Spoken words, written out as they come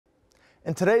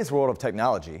In today's world of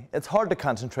technology, it's hard to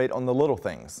concentrate on the little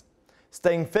things.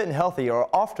 Staying fit and healthy are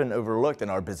often overlooked in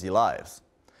our busy lives.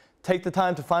 Take the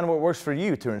time to find what works for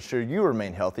you to ensure you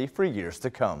remain healthy for years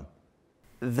to come.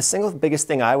 The single biggest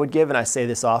thing I would give, and I say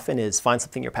this often, is find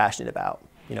something you're passionate about.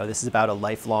 You know, this is about a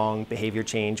lifelong behavior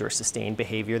change or sustained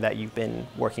behavior that you've been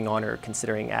working on or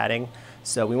considering adding.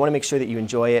 So we want to make sure that you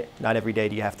enjoy it. Not every day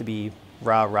do you have to be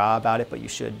rah-rah about it, but you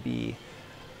should be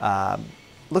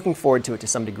looking forward to it to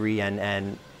some degree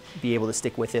and be able to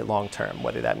stick with it long term,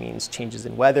 whether that means changes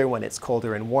in weather when it's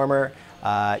colder and warmer,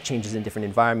 changes in different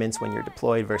environments when you're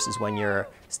deployed versus when you're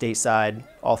stateside,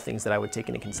 all things that I would take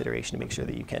into consideration to make sure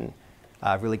that you can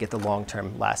really get the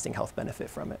long-term lasting health benefit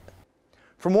from it.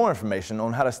 For more information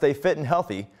on how to stay fit and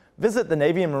healthy, visit the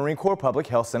Navy and Marine Corps Public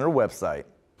Health Center website.